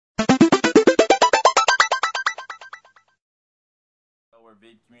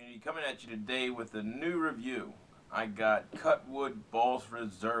vape community, coming at you today with a new review. I got Cuttwood Boss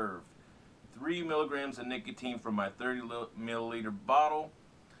Reserve, 3 milligrams of nicotine from my 30 milliliter bottle.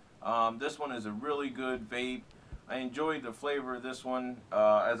 This one is a really good vape. I enjoyed the flavor of this one.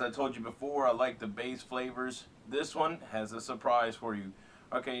 As I told you before, I like the base flavors. This one has a surprise for you.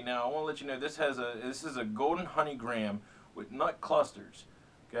 Okay, now I want to let you know this is a golden honey graham with nut clusters.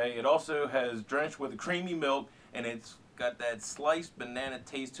 Okay, it also has drenched with creamy milk, and it's got that sliced banana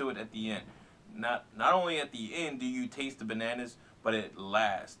taste to it at the end. Not only at the end do you taste the bananas, but it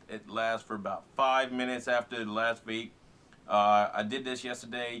lasts. It lasts for about 5 minutes after the last vape. I did this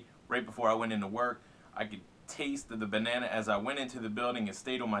yesterday, right before I went into work. I could taste the banana as I went into the building. It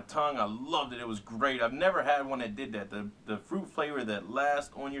stayed on my tongue. I loved it. It was great. I've never had one that did that. The fruit flavor that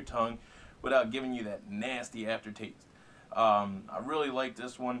lasts on your tongue without giving you that nasty aftertaste. I really like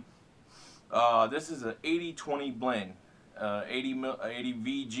this one. This is an 80-20 blend. 80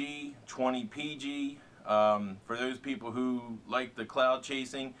 VG, 20 PG. For those people who like the cloud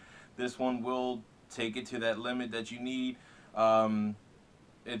chasing, this one will take it to that limit that you need.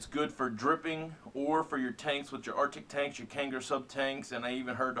 It's good for dripping or for your tanks with your Arctic tanks, your Kangaroo sub tanks, and I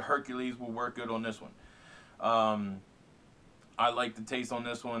even heard the Hercules will work good on this one. I like the taste on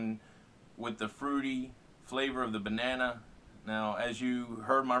this one with the fruity flavor of the banana. Now, as you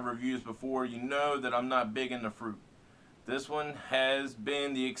heard my reviews before, you know that I'm not big into fruit. This one has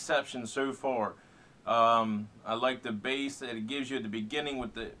been the exception so far. I like the base that it gives you at the beginning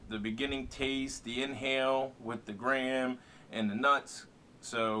with the beginning taste, the inhale with the graham and the nuts.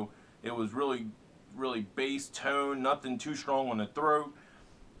 So it was really base tone, nothing too strong on the throat.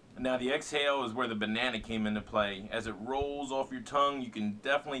 Now the exhale is where the banana came into play. As it rolls off your tongue, you can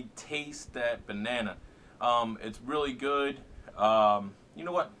definitely taste that banana. It's really good. You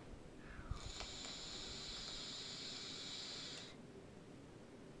know what?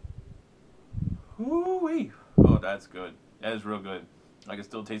 Ooh-wee. Oh, that's good. That is real good. I can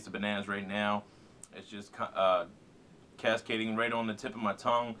still taste the bananas right now. It's just cascading right on the tip of my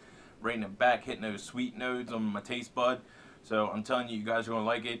tongue, right in the back, hitting those sweet notes on my taste bud. So I'm telling you, you guys are going to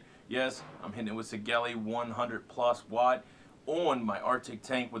like it. Yes, I'm hitting it with Sigelli 100 plus watt on my Arctic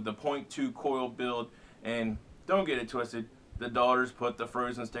tank with the 0.2 coil build. And don't get it twisted. The daughters put the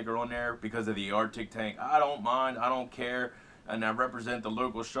frozen sticker on there because of the Arctic tank. I don't mind. I don't care. And I represent the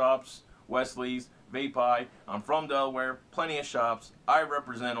local shops. Wesley's, Vape. I'm from Delaware, plenty of shops. I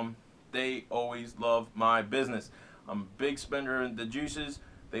represent them. They always love my business. I'm a big spender in the juices.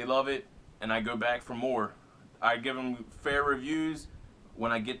 They love it, and I go back for more. I give them fair reviews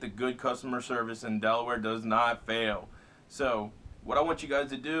when I get the good customer service, and Delaware does not fail. So what I want you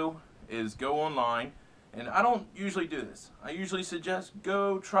guys to do is go online, and I don't usually do this. I usually suggest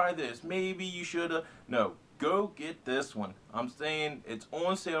go try this. Maybe you shoulda. No. Go get this one. I'm saying it's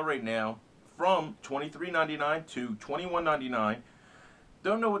on sale right now from $23.99 to $21.99.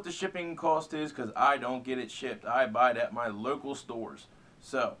 Don't know what the shipping cost is because I don't get it shipped. I buy it at my local stores.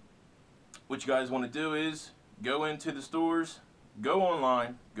 So what you guys want to do is go into the stores, go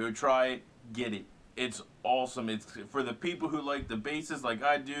online, go try it, get it. It's awesome. It's for the people who like the bases like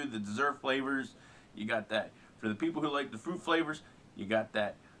I do, the dessert flavors, you got that. For the people who like the fruit flavors, you got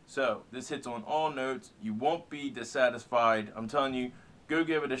that. So this hits on all notes. You won't be dissatisfied. I'm telling you, go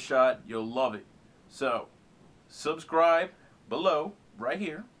give it a shot. You'll love it. So subscribe below right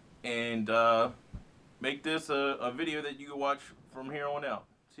here and make this a video that you can watch from here on out.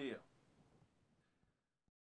 See ya.